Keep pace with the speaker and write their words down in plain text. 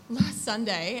last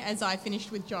Sunday, as I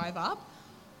finished with Drive Up,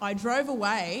 I drove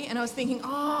away and I was thinking,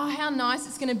 oh, how nice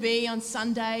it's going to be on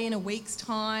Sunday in a week's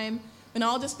time, and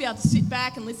I'll just be able to sit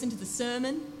back and listen to the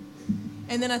sermon.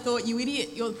 And then I thought, you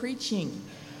idiot, you're preaching.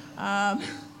 So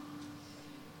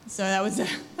that was, okay,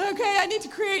 I need to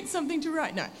create something to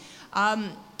write. No.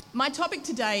 My topic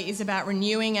today is about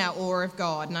renewing our awe of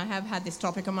God, and I have had this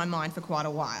topic on my mind for quite a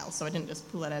while, so I didn't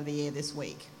just pull it out of the air this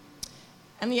week.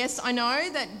 And yes, I know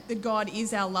that God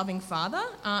is our loving Father.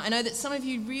 I know that some of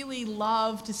you really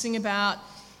love to sing about,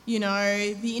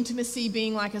 the intimacy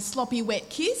being like a sloppy wet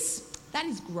kiss. That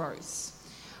is gross.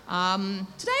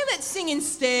 Today let's sing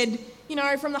instead,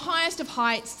 from the highest of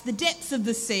heights to the depths of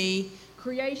the sea,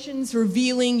 creations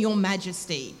revealing your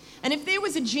majesty. And if there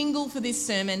was a jingle for this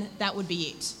sermon, that would be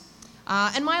it.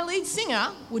 And my lead singer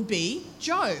would be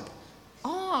Job.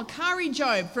 Oh, Kari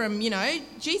Job from,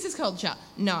 Jesus Culture.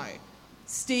 No.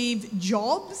 Steve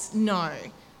Jobs? No.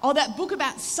 Oh, that book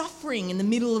about suffering in the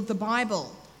middle of the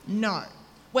Bible? No.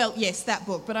 Well, yes, that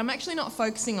book, but I'm actually not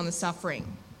focusing on the suffering.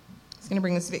 I'm just going to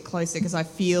bring this a bit closer because I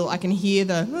can hear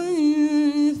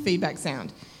the feedback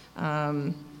sound.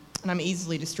 And I'm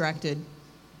easily distracted.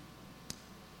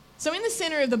 So in the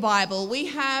centre of the Bible, we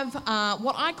have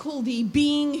what I call the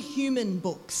being human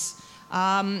books,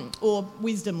 or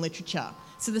wisdom literature.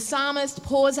 So the psalmist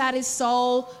pours out his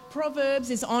soul. Proverbs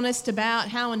is honest about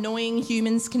how annoying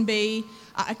humans can be.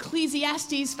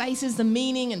 Ecclesiastes faces the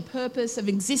meaning and purpose of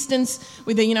existence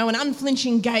with an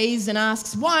unflinching gaze and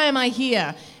asks, why am I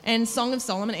here? And Song of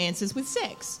Solomon answers with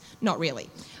sex. Not really.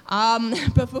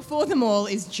 But before them all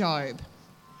is Job.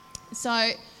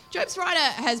 So Job's writer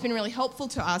has been really helpful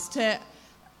to us to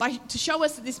show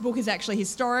us that this book is actually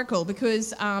historical,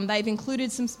 because they've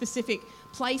included some specific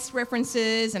place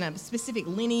references and a specific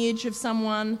lineage of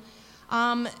someone.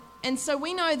 And so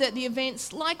we know that the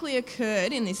events likely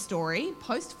occurred in this story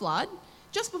post-flood,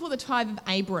 just before the time of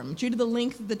Abram, due to the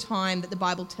length of the time that the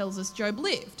Bible tells us Job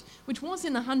lived, which was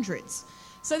in the hundreds.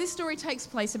 So this story takes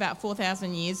place about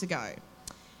 4,000 years ago.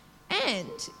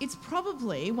 And it's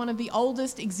probably one of the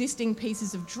oldest existing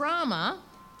pieces of drama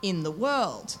in the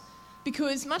world.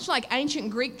 Because much like ancient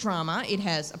Greek drama, it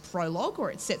has a prologue,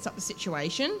 or it sets up the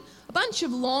situation, a bunch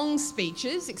of long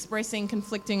speeches expressing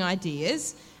conflicting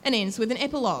ideas, and ends with an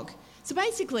epilogue. So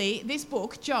basically, this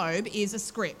book, Job, is a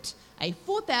script, a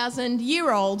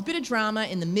 4,000-year-old bit of drama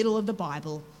in the middle of the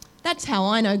Bible. That's how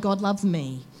I know God loves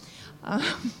me.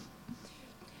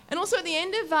 And also at the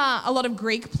end of a lot of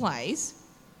Greek plays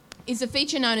is a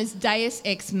feature known as Deus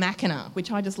Ex Machina,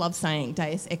 which I just love saying,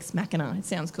 Deus Ex Machina. It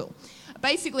sounds cool.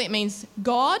 Basically, it means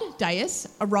God, Deus,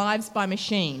 arrives by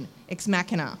machine, Ex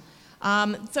Machina.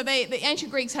 So the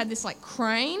ancient Greeks had this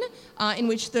crane in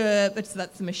which that's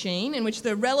the machine, in which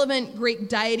the relevant Greek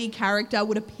deity character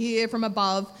would appear from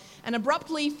above and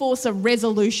abruptly force a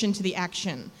resolution to the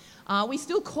action. We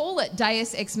still call it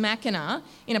Deus Ex Machina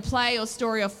in a play or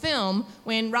story or film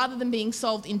when, rather than being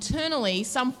solved internally,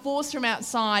 some force from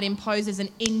outside imposes an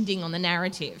ending on the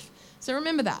narrative. So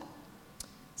remember that.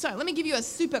 So let me give you a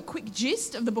super quick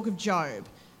gist of the book of Job.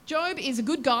 Job is a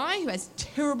good guy who has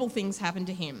terrible things happen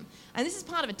to him. And this is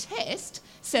part of a test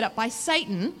set up by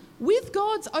Satan with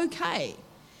God's okay.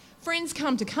 Friends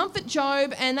come to comfort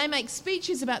Job, and they make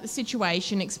speeches about the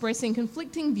situation, expressing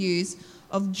conflicting views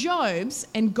of Job's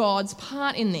and God's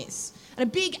part in this. And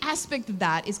a big aspect of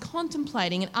that is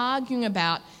contemplating and arguing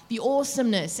about the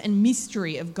awesomeness and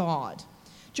mystery of God.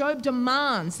 Job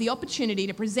demands the opportunity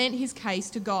to present his case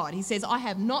to God. He says, I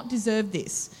have not deserved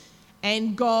this.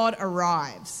 And God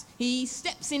arrives. He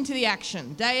steps into the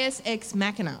action. Deus Ex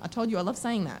Machina. I told you I love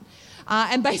saying that.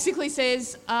 And basically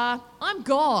says, I'm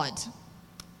God.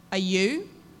 Are you?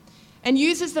 And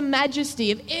uses the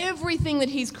majesty of everything that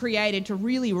he's created to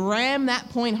really ram that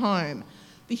point home.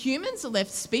 The humans are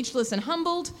left speechless and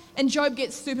humbled, and Job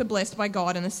gets super blessed by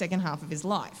God in the second half of his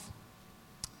life.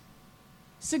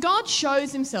 So God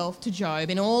shows himself to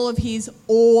Job in all of his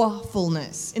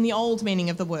awfulness, in the old meaning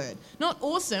of the word. Not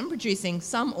awesome, producing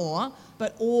some awe,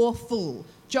 but awful.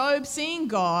 Job, seeing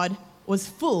God, was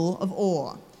full of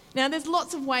awe. Now, there's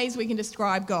lots of ways we can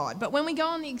describe God, but when we go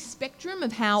on the spectrum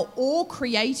of how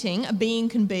awe-creating a being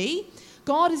can be,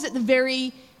 God is at the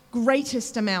very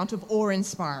greatest amount of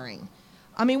awe-inspiring.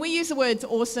 I mean, we use the words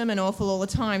awesome and awful all the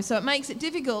time, so it makes it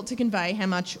difficult to convey how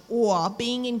much awe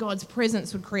being in God's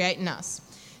presence would create in us.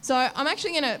 So I'm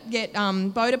actually going to get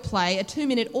Bo to play a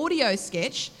 2-minute audio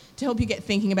sketch to help you get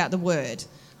thinking about the word.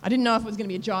 I didn't know if it was going to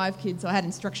be a jive kid, so I had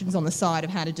instructions on the side of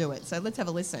how to do it. So let's have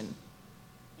a listen.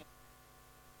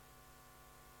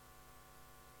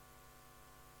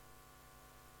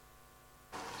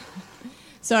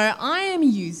 So I am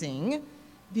using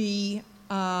the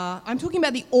I'm talking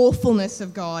about the awfulness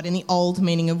of God in the old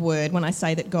meaning of word when I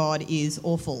say that God is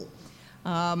awful.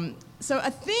 So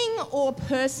a thing or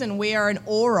person we are in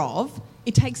awe of,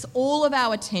 it takes all of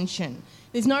our attention.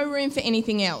 There's no room for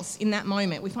anything else in that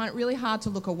moment. We find it really hard to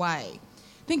look away.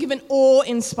 Think of an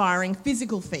awe-inspiring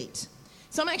physical feat.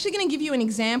 So I'm actually going to give you an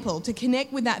example to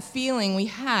connect with that feeling we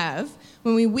have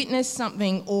when we witness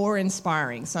something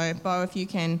awe-inspiring. So, Bo, if you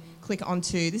can click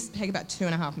onto, this will take about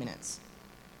 2.5 minutes.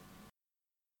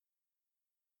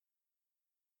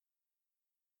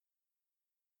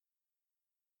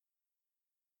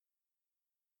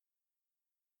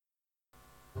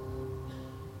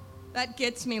 That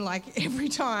gets me like every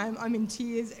time. I'm in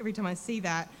tears every time I see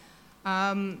that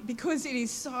because it is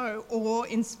so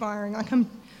awe-inspiring.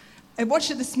 I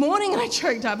watched it this morning and I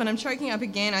choked up and I'm choking up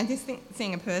again. I just think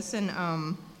seeing a person,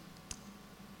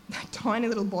 that tiny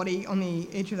little body on the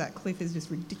edge of that cliff is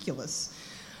just ridiculous.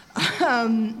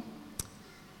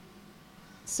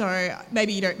 So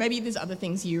maybe there's other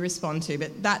things you respond to,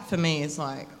 but that for me is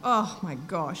like, oh my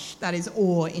gosh, that is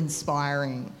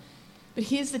awe-inspiring. But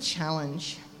here's the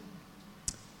challenge.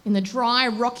 In the dry,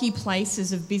 rocky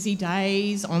places of busy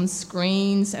days, on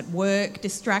screens, at work,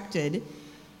 distracted,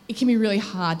 it can be really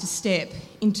hard to step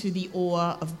into the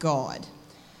awe of God.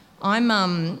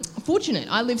 I'm fortunate.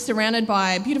 I live surrounded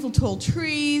by beautiful tall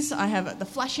trees. I have the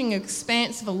flashing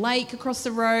expanse of a lake across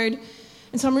the road.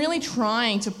 And so I'm really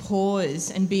trying to pause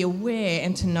and be aware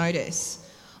and to notice.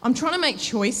 I'm trying to make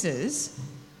choices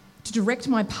to direct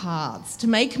my paths, to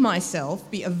make myself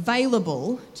be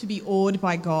available to be awed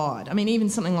by God. I mean, even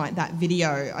something like that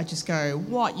video, I just go,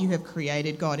 what you have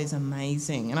created, God, is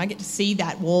amazing. And I get to see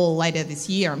that wall later this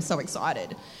year. I'm so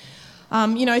excited.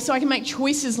 So I can make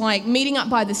choices like meeting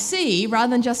up by the sea rather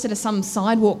than just at some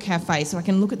sidewalk cafe so I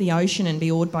can look at the ocean and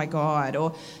be awed by God,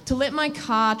 or to let my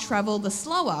car travel the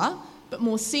slower but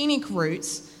more scenic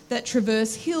routes that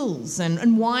traverse hills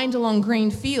and wind along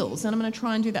green fields. And I'm going to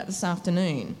try and do that this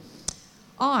afternoon.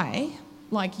 I,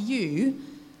 like you,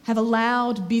 have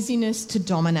allowed busyness to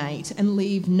dominate and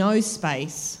leave no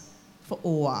space for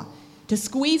awe, to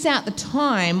squeeze out the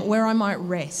time where I might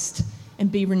rest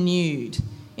and be renewed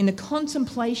in the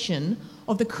contemplation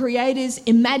of the Creator's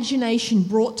imagination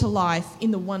brought to life in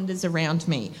the wonders around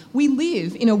me. We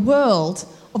live in a world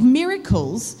of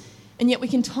miracles, and yet we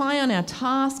can tie on our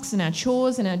tasks and our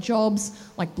chores and our jobs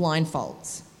like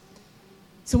blindfolds.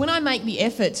 So when I make the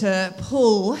effort to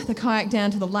pull the kayak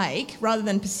down to the lake, rather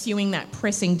than pursuing that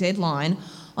pressing deadline,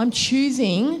 I'm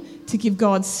choosing to give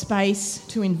God space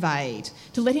to invade,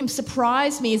 to let him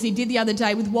surprise me as he did the other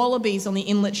day with wallabies on the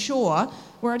inlet shore,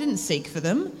 where I didn't seek for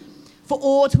them, for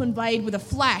awe to invade with a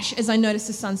flash as I notice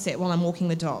the sunset while I'm walking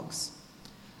the dogs.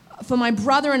 For my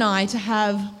brother and I to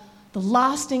have the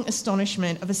lasting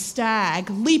astonishment of a stag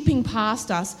leaping past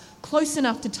us, close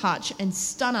enough to touch and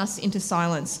stun us into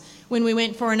silence when we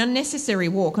went for an unnecessary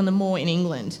walk on the moor in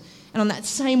England. And on that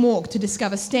same walk to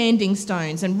discover standing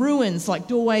stones and ruins like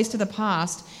doorways to the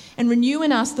past, and renew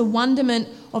in us the wonderment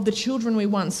of the children we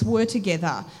once were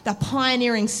together, that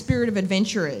pioneering spirit of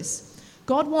adventurers.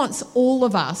 God wants all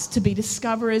of us to be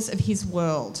discoverers of his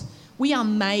world. We are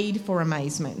made for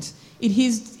amazement. It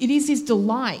is his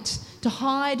delight to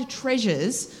hide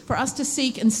treasures for us to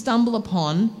seek and stumble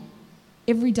upon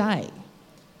every day,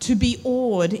 to be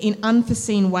awed in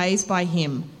unforeseen ways by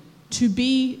him, to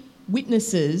be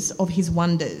witnesses of his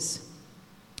wonders.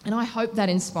 And I hope that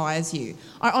inspires you.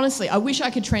 I wish I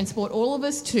could transport all of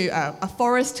us to a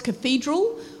forest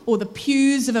cathedral or the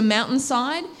pews of a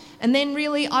mountainside, and then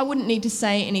really I wouldn't need to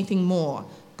say anything more.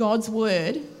 God's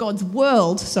world,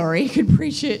 could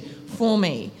preach it for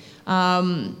me.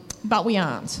 But we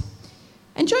aren't.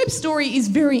 And Job's story is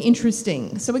very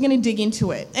interesting, so we're going to dig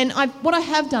into it. And what I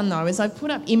have done, though, is I've put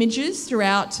up images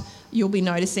throughout, you'll be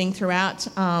noticing throughout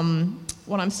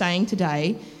what I'm saying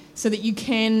today, so that you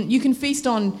can feast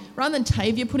on, rather than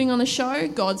Tavia putting on the show,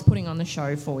 God's putting on the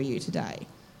show for you today.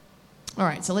 All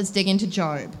right, so let's dig into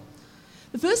Job.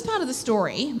 The first part of the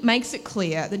story makes it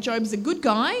clear that Job's a good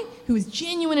guy who was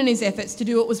genuine in his efforts to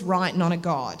do what was right and honour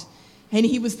God. And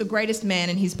he was the greatest man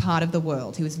in his part of the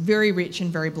world. He was very rich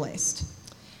and very blessed.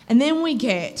 And then we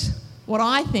get what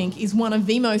I think is one of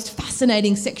the most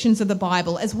fascinating sections of the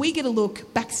Bible as we get a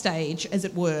look backstage, as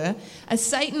it were, as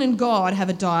Satan and God have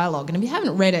a dialogue. And if you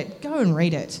haven't read it, go and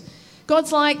read it.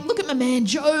 God's like, look at my man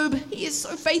Job, he is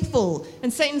so faithful.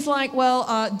 And Satan's like, well,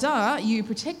 you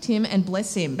protect him and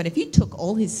bless him. But if you took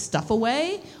all his stuff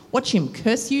away, watch him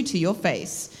curse you to your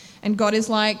face. And God is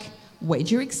like,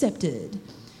 wager accepted.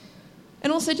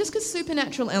 And also, just because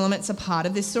supernatural elements are part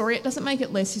of this story, it doesn't make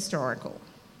it less historical.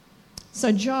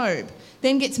 So Job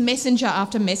then gets messenger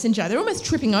after messenger. They're almost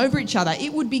tripping over each other.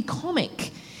 It would be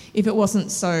comic if it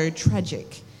wasn't so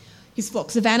tragic. His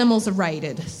flocks of animals are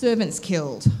raided, servants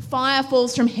killed. Fire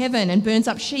falls from heaven and burns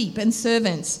up sheep and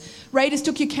servants. Raiders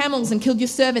took your camels and killed your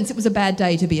servants. It was a bad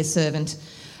day to be a servant.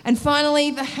 And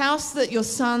finally, the house that your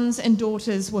sons and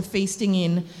daughters were feasting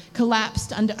in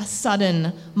collapsed under a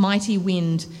sudden mighty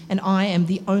wind, and I am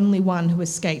the only one who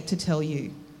escaped to tell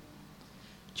you.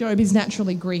 Job is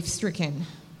naturally grief-stricken.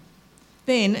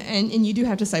 Then, and you do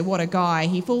have to say, what a guy,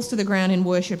 he falls to the ground in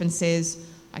worship and says,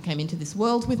 I came into this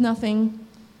world with nothing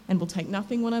and will take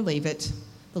nothing when I leave it.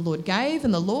 The Lord gave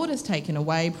and the Lord has taken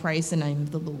away. Praise the name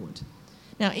of the Lord.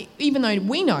 Now, even though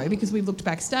we know, because we've looked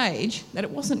backstage, that it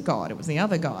wasn't God, it was the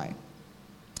other guy.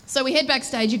 So we head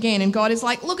backstage again and God is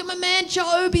like, look at my man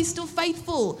Job, he's still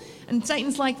faithful. And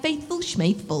Satan's like, faithful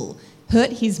schmeithful,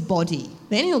 hurt his body,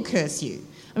 then he'll curse you.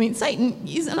 I mean, Satan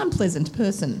is an unpleasant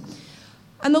person.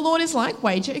 And the Lord is like,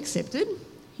 wager accepted,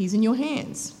 he's in your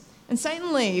hands. And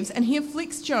Satan leaves and he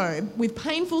afflicts Job with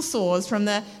painful sores from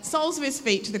the soles of his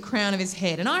feet to the crown of his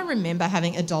head. And I remember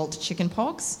having adult chicken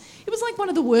pox. It was like one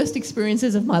of the worst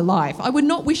experiences of my life. I would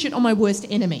not wish it on my worst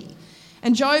enemy.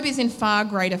 And Job is in far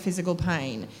greater physical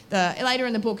pain. Later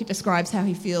in the book, it describes how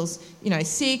he feels,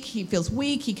 sick, he feels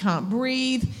weak, he can't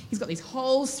breathe. He's got these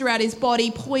holes throughout his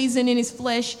body, poison in his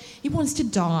flesh. He wants to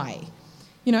die.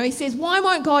 He says, why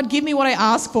won't God give me what I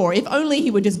ask for? If only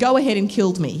he would just go ahead and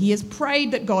kill me. He has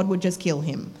prayed that God would just kill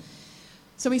him.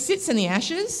 So he sits in the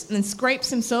ashes and then scrapes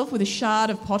himself with a shard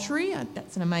of pottery.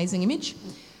 That's an amazing image.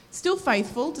 Still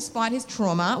faithful despite his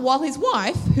trauma, while his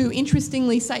wife, who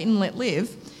interestingly Satan let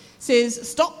live, says,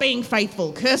 stop being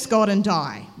faithful, curse God and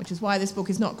die, which is why this book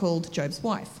is not called Job's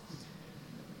Wife.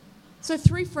 So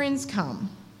 3 friends come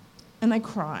and they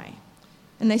cry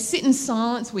and they sit in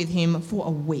silence with him for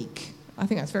a week. I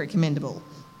think that's very commendable.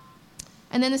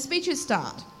 And then the speeches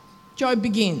start. Job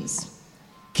begins,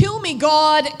 kill me,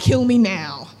 God, kill me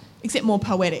now, except more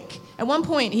poetic. At one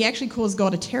point, he actually calls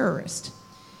God a terrorist.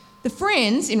 The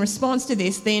friends, in response to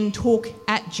this, then talk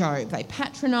at Job. They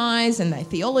patronise and they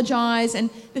theologise,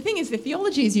 and the thing is, the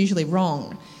theology is usually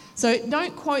wrong. So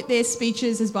don't quote their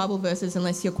speeches as Bible verses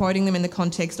unless you're quoting them in the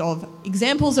context of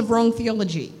examples of wrong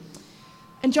theology.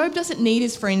 And Job doesn't need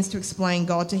his friends to explain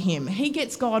God to him. He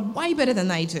gets God way better than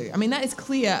they do. I mean, that is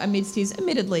clear amidst his,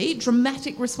 admittedly,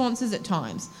 dramatic responses at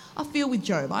times. I feel with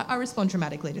Job. I respond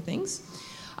dramatically to things.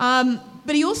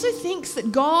 But he also thinks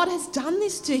that God has done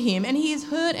this to him and he is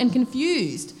hurt and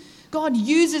confused. God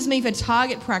uses me for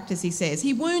target practice, he says.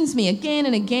 He wounds me again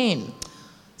and again.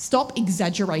 Stop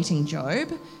exaggerating,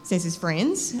 Job, says his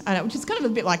friends, which is kind of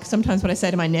a bit like sometimes what I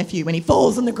say to my nephew when he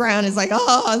falls on the ground. It's like,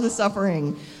 the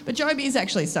suffering. But Job is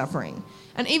actually suffering.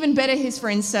 And even better, his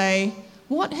friends say,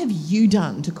 what have you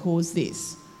done to cause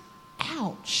this?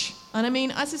 Ouch. And I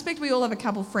mean, I suspect we all have a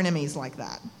couple frenemies like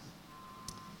that.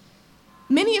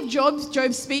 Many of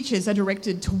Job's speeches are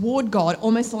directed toward God,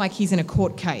 almost like he's in a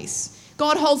court case.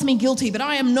 God holds me guilty, but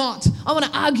I am not. I want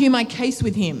to argue my case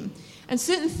with him. And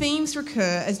certain themes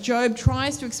recur as Job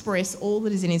tries to express all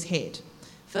that is in his head.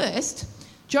 First,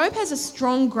 Job has a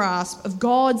strong grasp of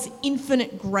God's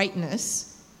infinite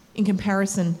greatness in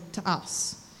comparison to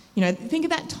us. Think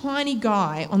of that tiny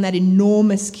guy on that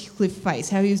enormous cliff face,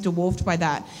 how he was dwarfed by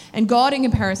that. And God, in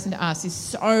comparison to us, is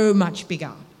so much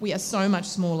bigger. We are so much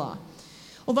smaller.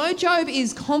 Although Job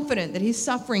is confident that his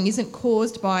suffering isn't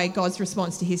caused by God's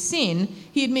response to his sin,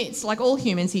 he admits, like all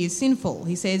humans, he is sinful.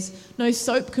 He says, no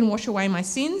soap can wash away my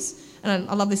sins. And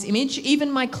I love this image.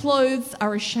 Even my clothes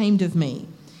are ashamed of me.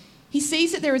 He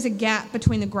sees that there is a gap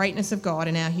between the greatness of God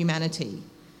and our humanity.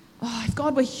 If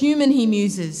God were human, he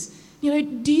muses. Do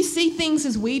you see things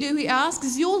as we do, he asks?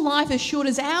 Is your life as short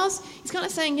as ours? He's kind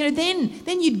of saying,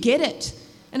 then you'd get it.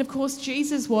 And of course,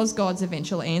 Jesus was God's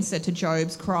eventual answer to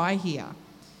Job's cry here.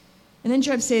 And then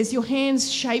Job says, your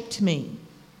hands shaped me.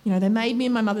 They made me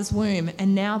in my mother's womb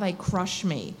and now they crush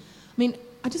me. I mean,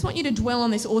 I just want you to dwell on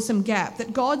this awesome gap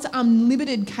that God's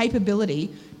unlimited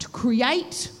capability to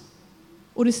create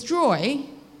or destroy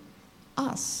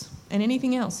us and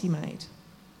anything else he made.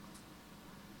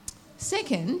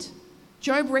 Second,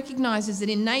 Job recognises that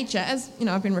in nature, as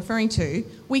I've been referring to,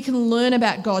 we can learn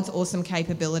about God's awesome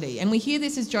capability. And we hear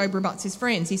this as Job rebuts his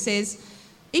friends. He says,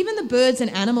 even the birds and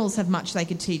animals have much they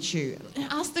could teach you.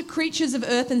 Ask the creatures of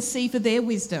earth and sea for their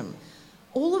wisdom.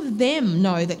 All of them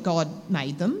know that God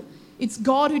made them. It's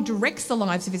God who directs the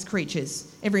lives of his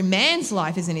creatures. Every man's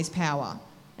life is in his power.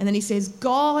 And then he says,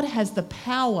 God has the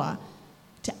power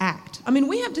to act. I mean,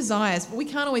 we have desires, but we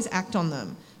can't always act on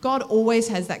them. God always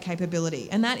has that capability,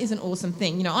 and that is an awesome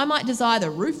thing. You know, I might desire the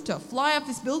roof to fly up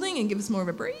this building and give us more of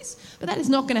a breeze, but that is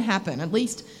not going to happen, at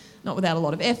least not without a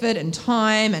lot of effort and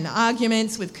time and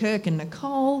arguments with Kirk and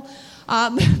Nicole.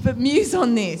 But muse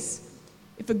on this.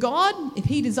 If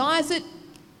he desires it,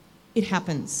 it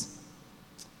happens.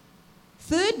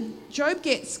 Third, Job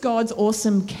gets God's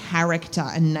awesome character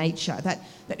and nature, that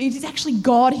it is actually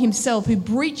God himself who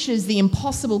breaches the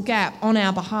impossible gap on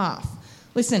our behalf.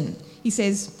 Listen, he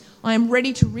says, I am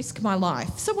ready to risk my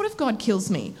life. So what if God kills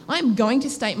me? I am going to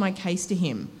state my case to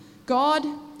him. God,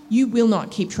 you will not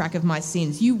keep track of my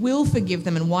sins. You will forgive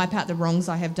them and wipe out the wrongs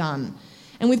I have done.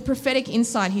 And with prophetic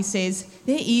insight, he says,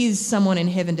 there is someone in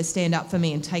heaven to stand up for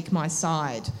me and take my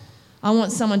side. I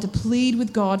want someone to plead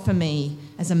with God for me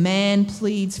as a man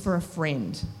pleads for a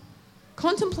friend.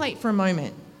 Contemplate for a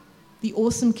moment the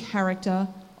awesome character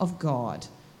of God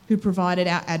who provided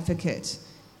our advocate,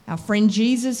 our friend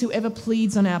Jesus, who ever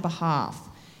pleads on our behalf.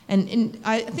 And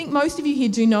I think most of you here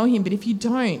do know him, but if you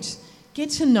don't,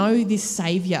 get to know this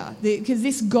Saviour, because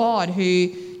this God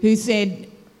who said,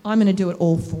 I'm going to do it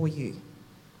all for you.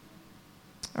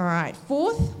 All right,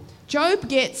 fourth, Job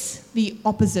gets the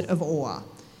opposite of awe.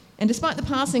 And despite the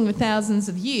passing of thousands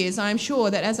of years, I am sure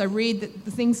that as I read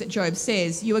the things that Job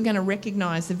says, you are going to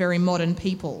recognise the very modern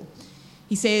people.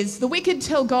 He says, the wicked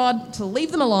tell God to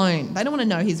leave them alone. They don't want to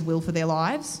know his will for their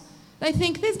lives. They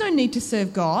think there's no need to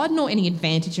serve God, nor any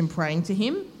advantage in praying to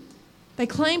him. They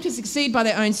claim to succeed by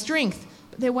their own strength,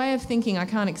 but their way of thinking I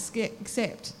can't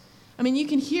accept. I mean, you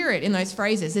can hear it in those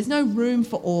phrases. There's no room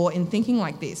for awe in thinking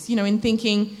like this. You know, in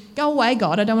thinking, go away,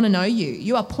 God, I don't want to know you.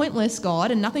 You are pointless, God,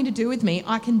 and nothing to do with me.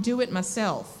 I can do it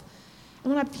myself.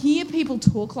 And when I hear people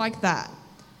talk like that,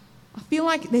 I feel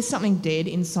like there's something dead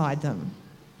inside them,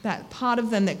 that part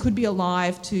of them that could be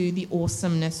alive to the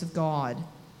awesomeness of God.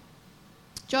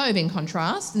 Job, in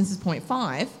contrast, and this is point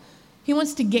 5, he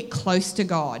wants to get close to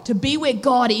God, to be where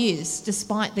God is,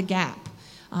 despite the gap.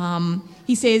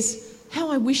 He says, how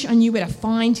I wish I knew where to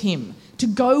find him, to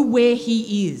go where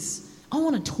he is. I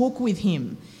want to talk with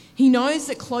him. He knows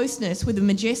that closeness with a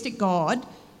majestic God,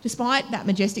 despite that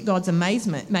majestic God's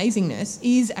amazingness,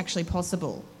 is actually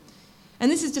possible.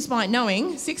 And this is despite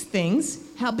knowing, 6 things,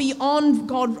 how beyond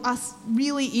God us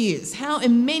really is, how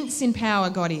immense in power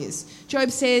God is.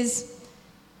 Job says,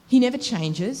 he never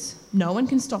changes. No one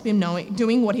can stop him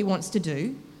doing what he wants to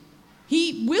do.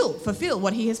 He will fulfill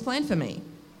what he has planned for me.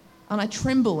 And I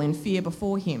tremble in fear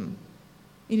before him.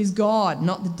 It is God,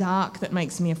 not the dark, that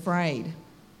makes me afraid.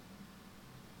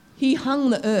 He hung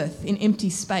the earth in empty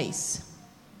space,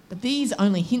 but these are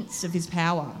only hints of his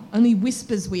power, only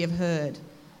whispers we have heard.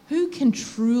 Who can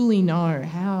truly know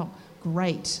how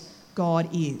great God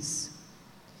is?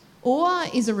 Awe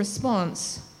is a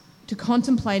response to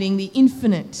contemplating the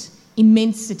infinite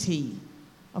immensity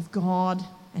of God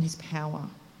and his power.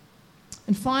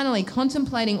 And finally,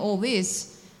 contemplating all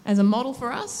this as a model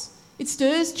for us, it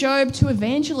stirs Job to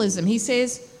evangelism. He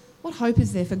says, what hope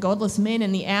is there for godless men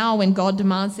in the hour when God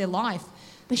demands their life?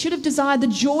 They should have desired the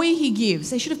joy he gives.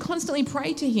 They should have constantly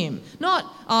prayed to him.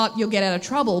 Not, you'll get out of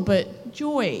trouble, but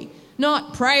joy.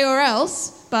 Not pray or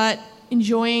else, but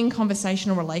enjoying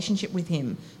conversational relationship with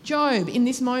him. Job, in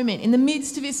this moment, in the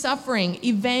midst of his suffering,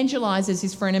 evangelises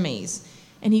his frenemies.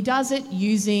 And he does it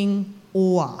using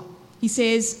awe. He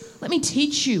says, let me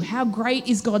teach you how great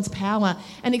is God's power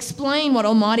and explain what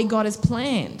Almighty God has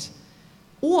planned.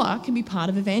 Awe can be part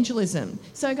of evangelism.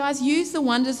 So guys, use the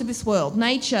wonders of this world,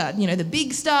 nature, the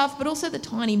big stuff, but also the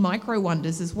tiny micro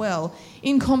wonders as well,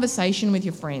 in conversation with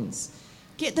your friends.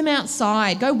 Get them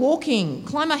outside, go walking,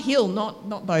 climb a hill,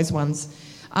 not those ones.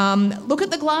 Look at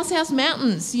the Glasshouse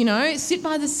Mountains, sit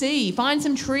by the sea, find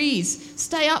some trees,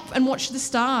 stay up and watch the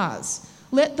stars.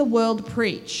 Let the world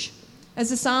preach. As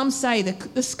the Psalms say,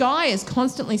 the sky is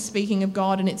constantly speaking of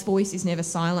God and its voice is never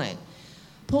silent.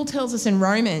 Paul tells us in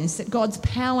Romans that God's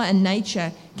power and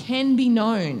nature can be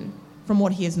known from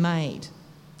what he has made.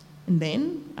 And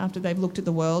then, after they've looked at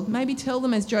the world, maybe tell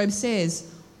them, as Job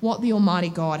says, what the Almighty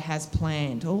God has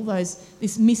planned. All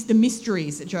the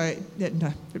mysteries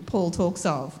that Paul talks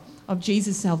of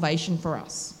Jesus' salvation for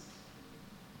us.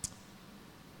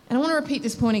 And I want to repeat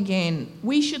this point again.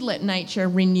 We should let nature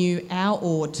renew our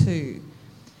awe too.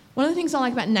 One of the things I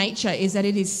like about nature is that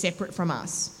it is separate from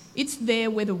us. It's there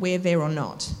whether we're there or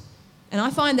not. And I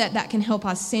find that can help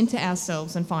us centre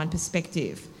ourselves and find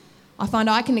perspective. I find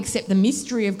I can accept the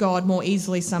mystery of God more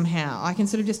easily somehow. I can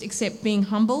sort of just accept being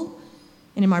humble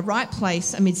and in my right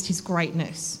place amidst his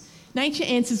greatness. Nature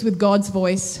answers with God's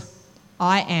voice,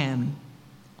 I am.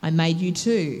 I made you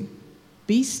too.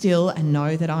 Be still and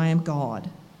know that I am God.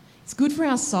 It's good for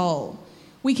our soul.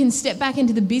 we can step back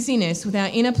into the busyness with our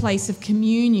inner place of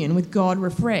communion with God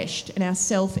refreshed and our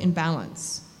self in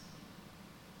balance.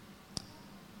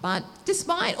 But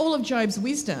despite all of Job's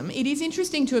wisdom, it is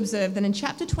interesting to observe that in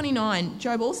chapter 29,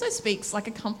 Job also speaks like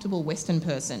a comfortable Western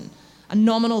person, a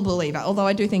nominal believer, although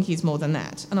I do think he's more than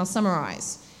that. And I'll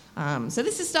summarise. So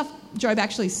this is stuff Job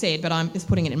actually said, but I'm just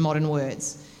putting it in modern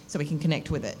words so we can connect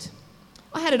with it.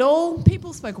 I had it all.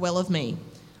 People spoke well of me.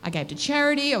 I gave to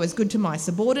charity. I was good to my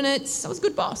subordinates. I was a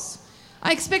good boss.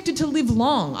 I expected to live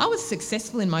long. I was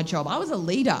successful in my job. I was a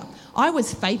leader. I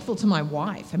was faithful to my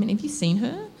wife. I mean, have you seen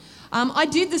her? I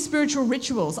did the spiritual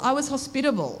rituals. I was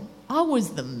hospitable. I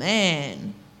was the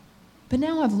man. But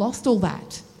now I've lost all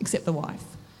that, except the wife.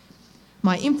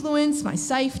 My influence, my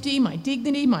safety, my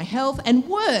dignity, my health, and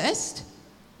worst,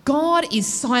 God is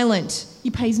silent.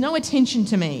 He pays no attention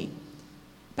to me.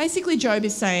 Basically, Job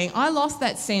is saying, I lost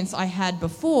that sense I had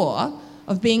before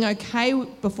of being okay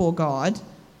before God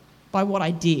by what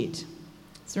I did.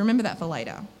 So remember that for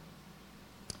later.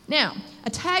 Now, a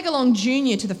tag-along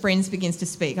junior to the friends begins to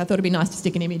speak. I thought it'd be nice to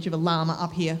stick an image of a llama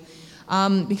up here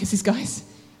because this guy's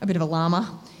a bit of a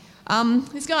llama.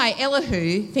 This guy,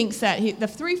 Elihu, thinks that the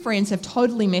three friends have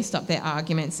totally messed up their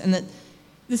arguments and that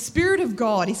the Spirit of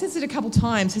God, he says it a couple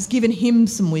times, has given him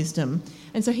some wisdom.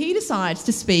 And so he decides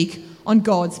to speak on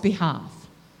God's behalf.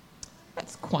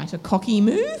 That's quite a cocky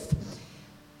move.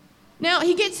 Now,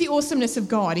 he gets the awesomeness of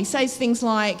God. He says things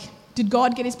like, did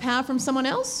God get his power from someone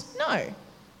else? No.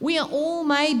 We are all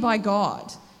made by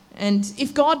God. And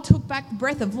if God took back the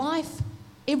breath of life,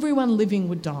 everyone living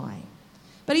would die.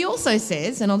 But he also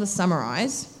says, and I'll just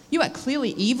summarise, you are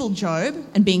clearly evil, Job,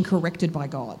 and being corrected by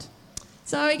God.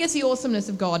 So I guess the awesomeness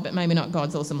of God, but maybe not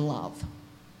God's awesome love.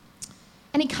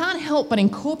 And he can't help but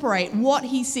incorporate what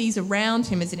he sees around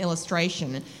him as an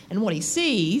illustration. And what he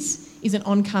sees is an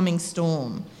oncoming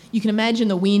storm. You can imagine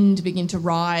the wind begin to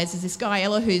rise as this guy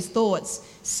Elihu's thoughts,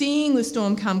 seeing the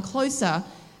storm come closer,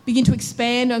 begin to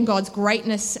expand on God's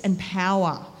greatness and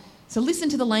power. So listen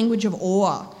to the language of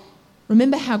awe.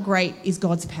 Remember how great is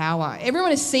God's power.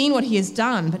 Everyone has seen what he has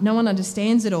done, but no one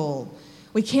understands it all.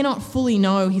 We cannot fully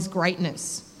know his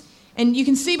greatness. And you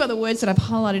can see by the words that I've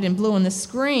highlighted in blue on the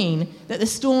screen that the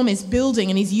storm is building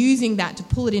and he's using that to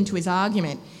pull it into his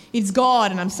argument. It's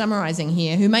God, and I'm summarising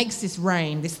here, who makes this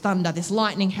rain, this thunder, this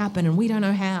lightning happen, and we don't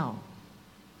know how.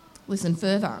 Listen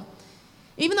further.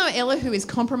 Even though Elihu is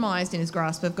compromised in his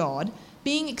grasp of God,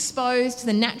 being exposed to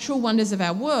the natural wonders of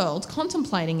our world,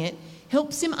 contemplating it,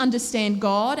 helps him understand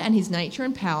God and his nature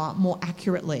and power more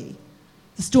accurately.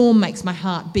 The storm makes my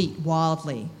heart beat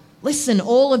wildly. Listen,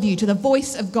 all of you, to the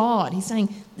voice of God. He's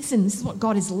saying, listen, this is what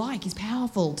God is like. He's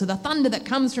powerful. To the thunder that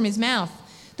comes from his mouth,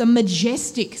 the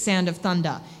majestic sound of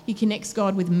thunder. He connects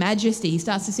God with majesty. He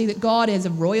starts to see that God is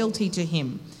a royalty to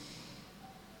him.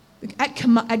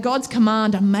 At God's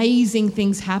command, amazing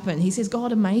things happen. He says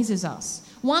God amazes us.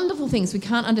 Wonderful things we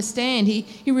can't understand.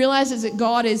 He realises that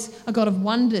God is a God of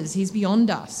wonders. He's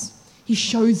beyond us. He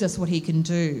shows us what he can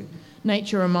do.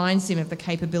 Nature reminds him of the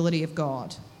capability of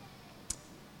God.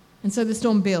 And so the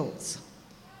storm builds.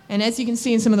 And as you can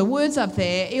see in some of the words up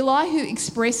there, Elihu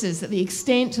expresses that the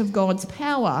extent of God's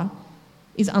power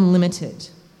is unlimited.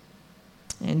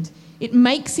 And it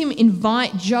makes him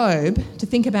invite Job to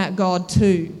think about God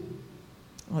too.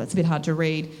 Oh, that's a bit hard to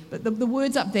read. But the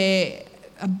words up there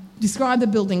describe the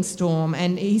building storm.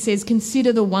 And he says,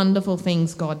 consider the wonderful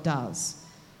things God does.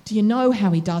 Do you know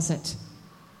how he does it?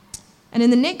 And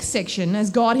in the next section, as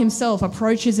God himself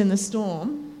approaches in the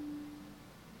storm,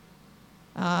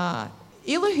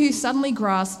 Elihu suddenly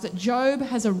grasps that Job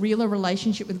has a realer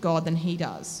relationship with God than he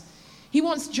does. He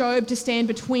wants Job to stand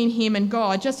between him and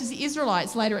God, just as the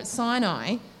Israelites later at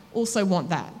Sinai also want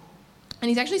that. And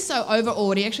he's actually so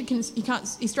overawed,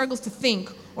 he struggles to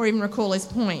think or even recall his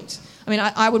point. I mean,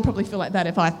 I would probably feel like that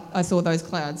if I saw those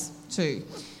clouds too.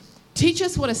 Teach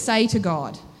us what to say to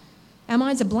God. Our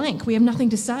minds are blank. We have nothing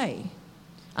to say.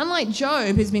 Unlike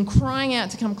Job, who's been crying out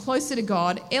to come closer to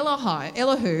God,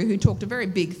 Elihu, who talked a very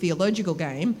big theological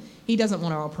game, he doesn't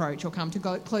want to approach or come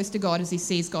close to God as he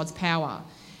sees God's power.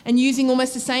 And using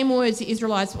almost the same words the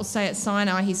Israelites will say at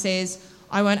Sinai, he says,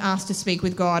 I won't ask to speak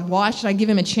with God. Why should I give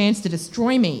him a chance to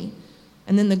destroy me?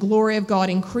 And then the glory of God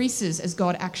increases as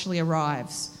God actually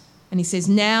arrives. And he says,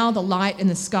 now the light in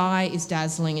the sky is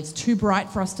dazzling. It's too bright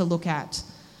for us to look at.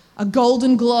 A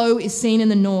golden glow is seen in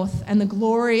the north, and the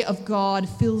glory of God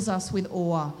fills us with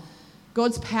awe.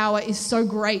 God's power is so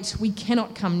great we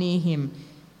cannot come near him.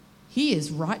 He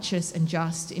is righteous and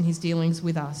just in his dealings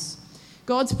with us.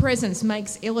 God's presence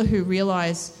makes Elihu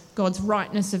realise God's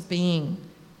rightness of being,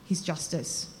 his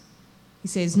justice. He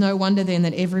says, no wonder then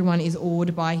that everyone is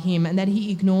awed by him and that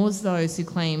he ignores those who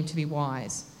claim to be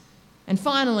wise. And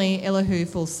finally, Elihu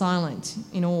falls silent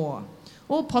in awe,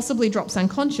 or possibly drops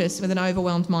unconscious with an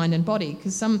overwhelmed mind and body,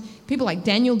 because some people like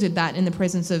Daniel did that in the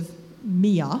presence of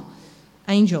mere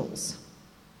angels.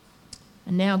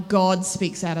 And now God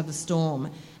speaks out of the storm,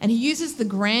 and he uses the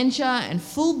grandeur and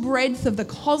full breadth of the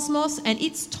cosmos and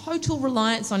its total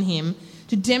reliance on him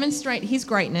to demonstrate his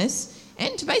greatness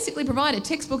and to basically provide a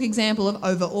textbook example of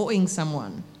overawing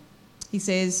someone. He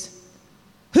says,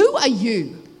 "Who are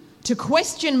you to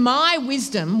question my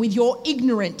wisdom with your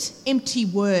ignorant, empty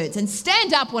words, and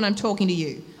stand up when I'm talking to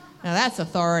you?" Now that's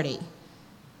authority.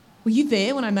 Were you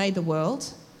there when I made the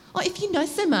world? Oh, if you know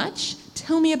so much,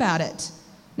 tell me about it.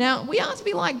 Now, we are to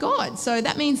be like God, so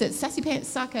that means that sassy pants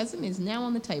sarcasm is now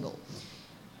on the table.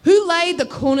 Who laid the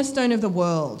cornerstone of the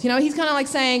world? You know, he's kind of like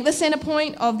saying the centre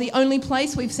point of the only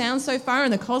place we've found so far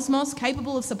in the cosmos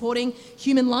capable of supporting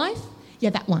human life?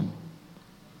 Yeah, that one.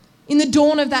 In the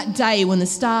dawn of that day when the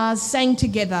stars sang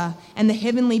together and the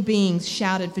heavenly beings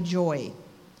shouted for joy.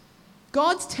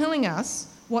 God's telling us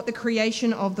what the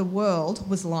creation of the world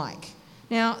was like.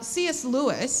 Now, C.S.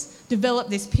 Lewis developed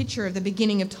this picture of the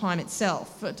beginning of time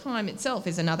itself. For time itself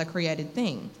is another created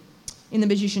thing in The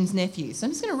Magician's Nephew. So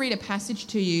I'm just going to read a passage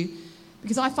to you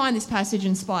because I find this passage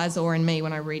inspires awe in me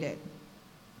when I read it.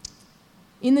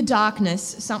 In the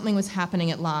darkness, something was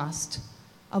happening at last.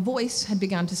 A voice had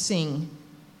begun to sing.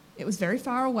 It was very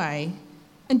far away,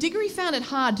 and Diggory found it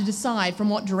hard to decide from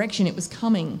what direction it was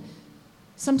coming.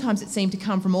 Sometimes it seemed to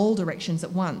come from all directions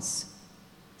at once.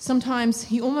 Sometimes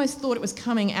he almost thought it was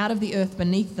coming out of the earth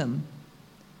beneath them.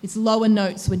 Its lower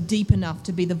notes were deep enough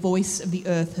to be the voice of the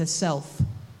earth herself.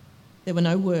 There were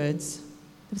no words.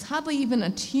 There was hardly even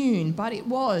a tune, but it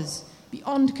was,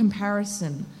 beyond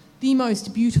comparison, the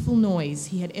most beautiful noise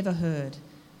he had ever heard.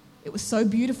 It was so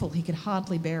beautiful he could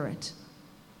hardly bear it.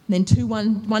 Then two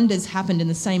wonders happened in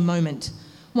the same moment.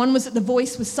 One was that the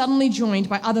voice was suddenly joined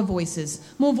by other voices,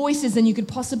 more voices than you could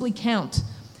possibly count.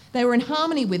 They were in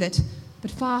harmony with it, but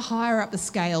far higher up the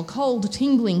scale, cold,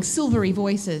 tingling, silvery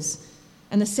voices.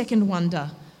 And the second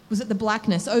wonder was that the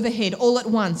blackness overhead all at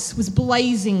once was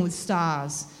blazing with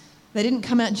stars. They didn't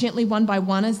come out gently one by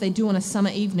one as they do on a summer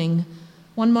evening.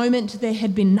 One moment there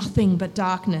had been nothing but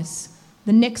darkness.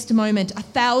 The next moment,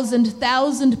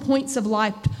 1,000 points of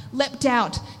light leapt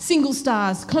out, single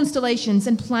stars, constellations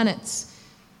and planets.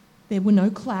 There were no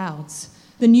clouds.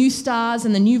 The new stars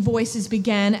and the new voices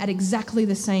began at exactly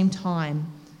the same time.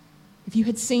 If you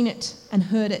had seen it and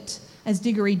heard it, as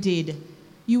Diggory did,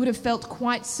 you would have felt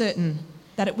quite certain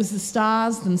that it was the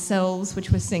stars themselves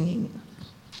which were singing,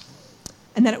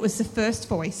 and that it was the first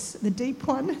voice, the deep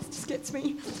one, it just gets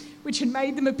me, which had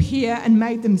made them appear and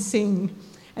made them sing.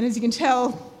 And as you can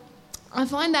tell, I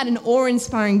find that an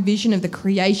awe-inspiring vision of the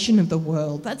creation of the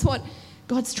world. That's what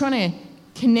God's trying to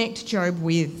connect Job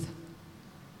with.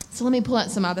 So let me pull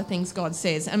out some other things God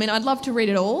says. I mean, I'd love to read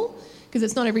it all, because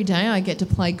it's not every day I get to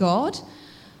play God.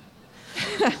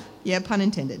 Yeah, pun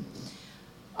intended.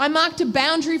 I marked a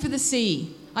boundary for the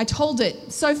sea. I told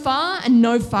it, so far and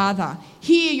no farther.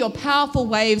 Here your powerful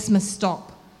waves must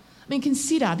stop. I mean,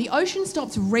 consider, the ocean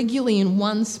stops regularly in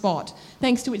one spot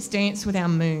thanks to its dance with our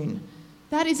moon.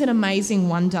 That is an amazing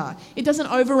wonder. It doesn't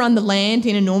overrun the land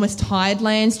in enormous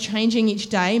tidelands, changing each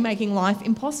day, making life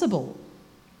impossible.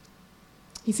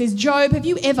 He says, Job, have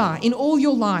you ever, in all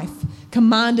your life,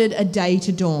 commanded a day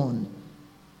to dawn?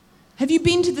 Have you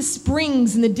been to the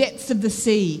springs in the depths of the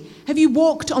sea? Have you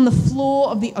walked on the floor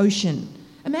of the ocean?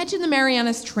 Imagine the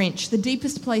Marianas Trench, the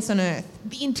deepest place on earth,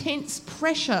 the intense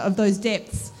pressure of those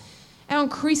depths. Our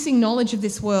increasing knowledge of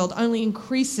this world only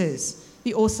increases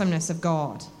the awesomeness of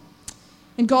God.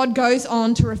 And God goes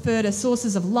on to refer to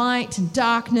sources of light and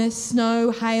darkness,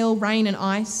 snow, hail, rain and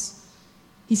ice.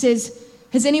 He says,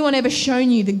 has anyone ever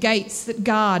shown you the gates that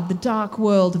guard the dark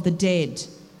world of the dead?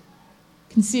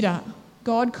 Consider,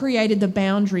 God created the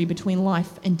boundary between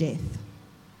life and death.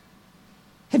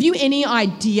 Have you any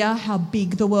idea how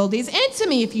big the world is? Answer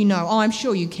me if you know. Oh, I'm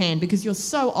sure you can, because you're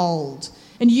so old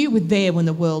and you were there when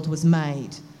the world was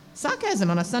made. Sarcasm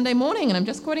on a Sunday morning, and I'm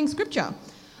just quoting scripture.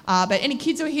 But any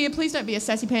kids who are here, please don't be a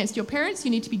sassy pants to your parents.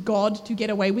 You need to be God to get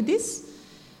away with this.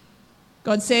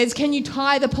 God says, can you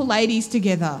tie the Pleiades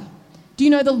together? Do you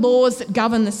know the laws that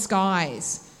govern the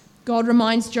skies? God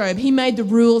reminds Job, he made the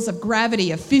rules of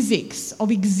gravity, of physics,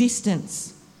 of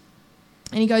existence.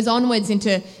 And he goes onwards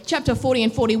into chapter 40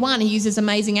 and 41. He uses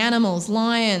amazing animals,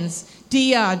 lions,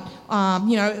 deer,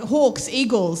 hawks,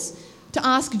 eagles, to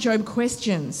ask Job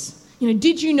questions.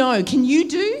 Did you know? Can you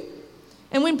do?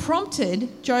 And when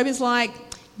prompted, Job is like,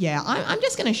 yeah, I'm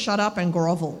just going to shut up and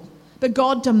grovel. but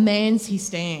God demands he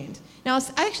stand. Now,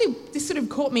 this sort of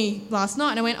caught me last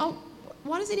night, and I went, oh,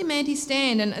 why does he demand he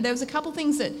stand? And there was a couple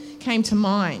things that came to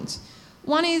mind.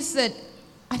 One is that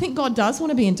I think God does want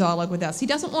to be in dialogue with us.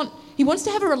 He wants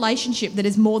to have a relationship that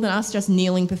is more than us just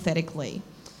kneeling pathetically.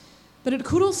 But it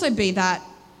could also be that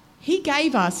he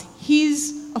gave us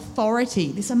his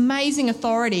authority, this amazing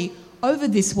authority over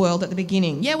this world at the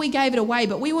beginning. Yeah, we gave it away,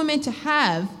 but we were meant to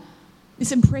have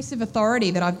this impressive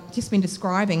authority that I've just been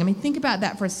describing. I mean, think about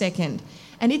that for a second.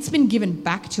 And it's been given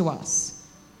back to us.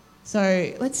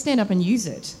 So let's stand up and use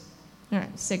it. All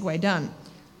right, segue done.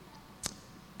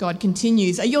 God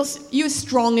continues, are you as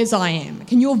strong as I am?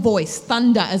 Can your voice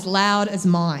thunder as loud as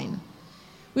mine?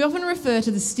 We often refer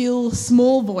to the still,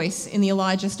 small voice in the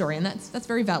Elijah story, and that's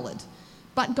very valid.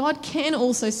 But God can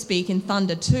also speak in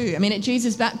thunder too. I mean, at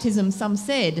Jesus' baptism, some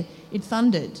said it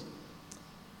thundered.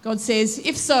 God says,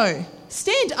 if so,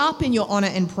 stand up in your honour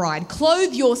and pride.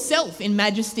 Clothe yourself in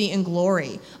majesty and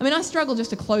glory. I mean, I struggle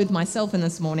just to clothe myself in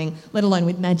this morning, let alone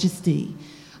with majesty.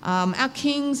 Our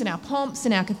kings and our pomps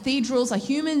and our cathedrals are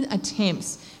human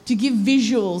attempts to give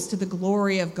visuals to the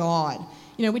glory of God,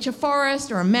 which a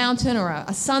forest or a mountain or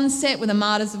a sunset with a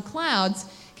martyrs of clouds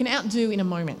can outdo in a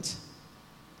moment.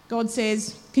 God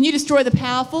says, can you destroy the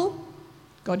powerful?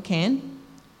 God can.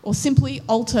 Or simply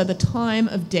alter the time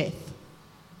of death?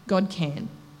 God can.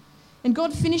 And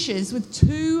God finishes with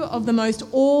two of the most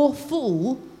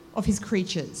awful of his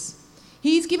creatures.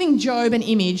 He's giving Job an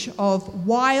image of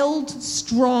wild,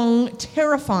 strong,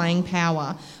 terrifying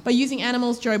power by using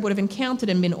animals Job would have encountered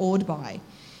and been awed by.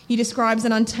 He describes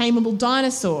an untamable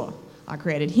dinosaur. I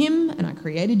created him and I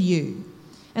created you.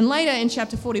 And later in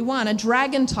chapter 41, a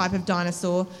dragon type of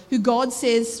dinosaur who God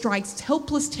says strikes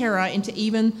helpless terror into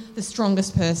even the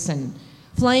strongest person.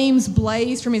 Flames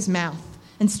blaze from his mouth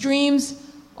and streams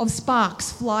of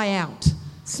sparks fly out.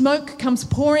 Smoke comes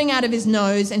pouring out of his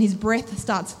nose and his breath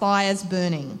starts fires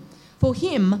burning. For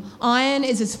him, iron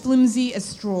is as flimsy as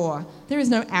straw. There is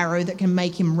no arrow that can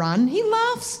make him run. He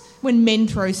laughs when men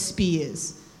throw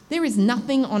spears. There is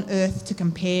nothing on earth to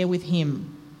compare with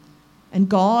him. And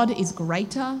God is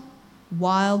greater,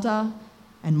 wilder,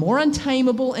 and more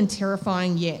untamable and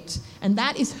terrifying yet. And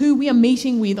that is who we are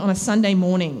meeting with on a Sunday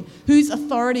morning, whose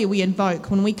authority we invoke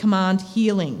when we command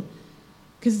healing.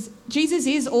 Because Jesus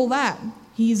is all that.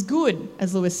 He is good,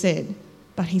 as Lewis said,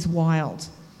 but he's wild.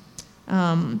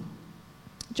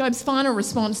 Job's final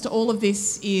response to all of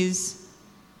this is,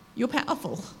 you're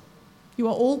powerful. You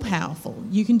are all powerful.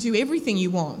 You can do everything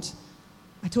you want.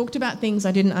 I talked about things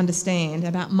I didn't understand,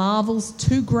 about marvels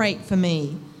too great for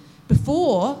me.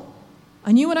 Before,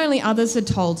 I knew what only others had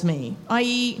told me,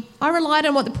 i.e., I relied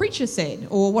on what the preacher said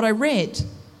or what I read.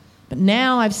 But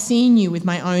now I've seen you with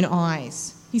my own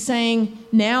eyes. He's saying,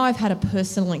 now I've had a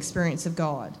personal experience of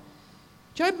God.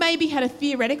 Job maybe had a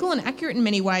theoretical and accurate in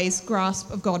many ways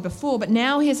grasp of God before, but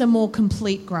now he has a more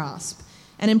complete grasp.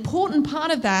 An important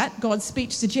part of that, God's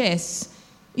speech suggests,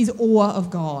 is awe of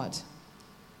God.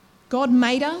 God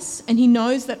made us, and he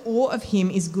knows that awe of him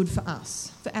is good for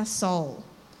us, for our soul,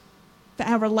 for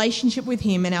our relationship with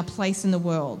him and our place in the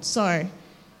world. So,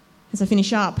 as I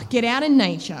finish up, get out in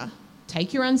nature,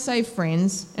 take your unsaved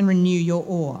friends, and renew your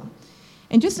awe.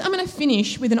 And I'm going to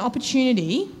finish with an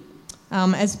opportunity,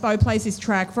 as Bo plays this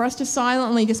track, for us to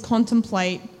silently just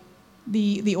contemplate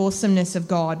the awesomeness of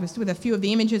God with a few of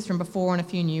the images from before and a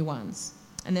few new ones.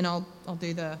 And then I'll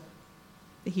do the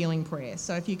healing prayer.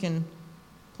 So if you can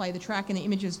play the track and the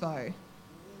images, Bo.